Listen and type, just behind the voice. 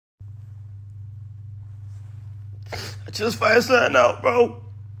I just find something out, bro.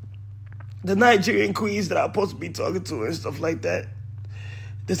 The Nigerian queens that I'm supposed to be talking to and stuff like that.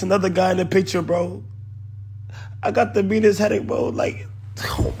 There's another guy in the picture, bro. I got the meanest headache, bro. Like,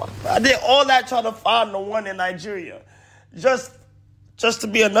 oh my God. I did all that trying to find the one in Nigeria. Just to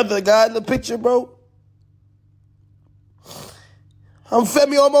be another guy in the picture, bro. I'm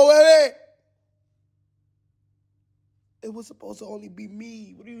Femi on my way. It was supposed to only be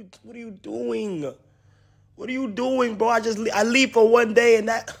me. What are you doing? What are you doing, bro? I leave for one day and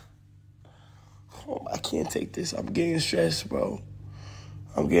that. Oh, I can't take this. I'm getting stressed, bro.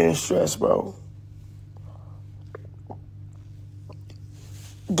 I'm getting stressed, bro.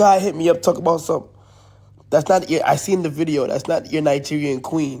 Guy hit me up, talk about something. That's not your, I seen the video. That's not your Nigerian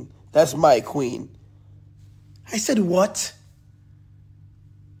queen. That's my queen. I said, what?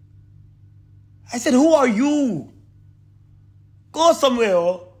 I said, who are you? Go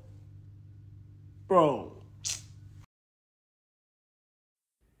somewhere, bro.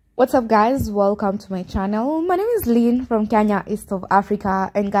 What's up, guys? Welcome to my channel. My name is Lyne from Kenya, East of Africa,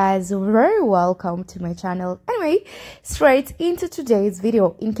 and guys, very welcome to my channel. Anyway, straight into today's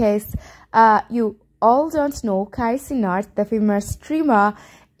video. In case you all don't know, Cenat, the famous streamer,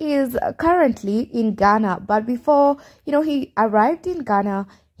 is currently in Ghana, but before he arrived in Ghana,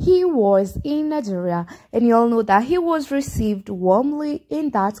 he was in Nigeria, and you all know that he was received warmly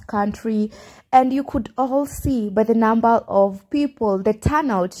in that country. And you could all see by the number of people, the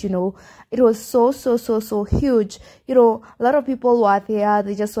turnout, it was so huge. A lot of people were there.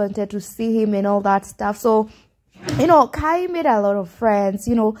 They just wanted to see him and all that stuff. So, Kai made a lot of friends.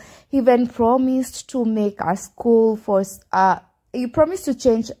 He even promised to make a school for, he promised to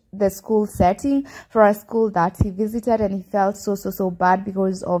change the school setting for a school that he visited, and he felt so bad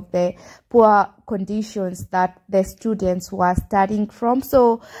because of the poor conditions that the students were studying from.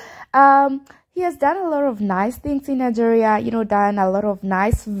 So, he has done a lot of nice things in Nigeria, done a lot of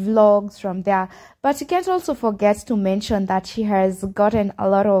nice vlogs from there. But you can't also forget to mention that she has gotten a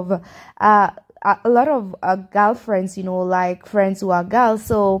lot of girlfriends, like friends who are girls.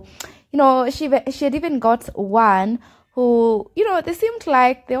 So, she had even got one who, they seemed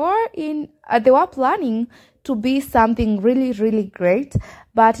like they were planning to be something really great,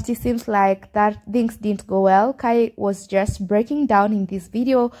 but it seems like that things didn't go well. Kai was just breaking down in this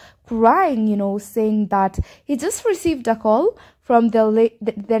video, crying, saying that he just received a call from the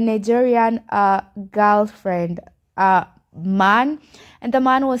Nigerian girlfriend man, and the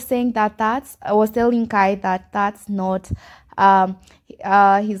man was saying was telling Kai that that's not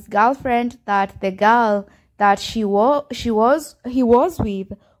his girlfriend, that the girl that he was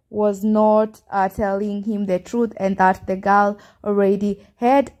with was not telling him the truth, and that the girl already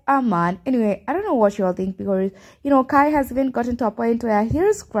had a man. Anyway, I don't know what you all think, because Kai has even gotten to a point where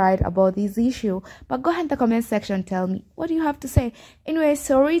he's cried about this issue. But go ahead in the comment section, tell me what do you have to say. Anyway,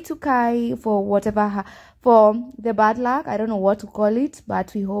 sorry to Kai for for the bad luck. I don't know what to call it,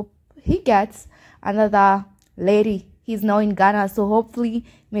 but we hope he gets another lady. He's now in Ghana, so hopefully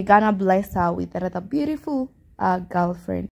may Ghana bless her with another beautiful girlfriend.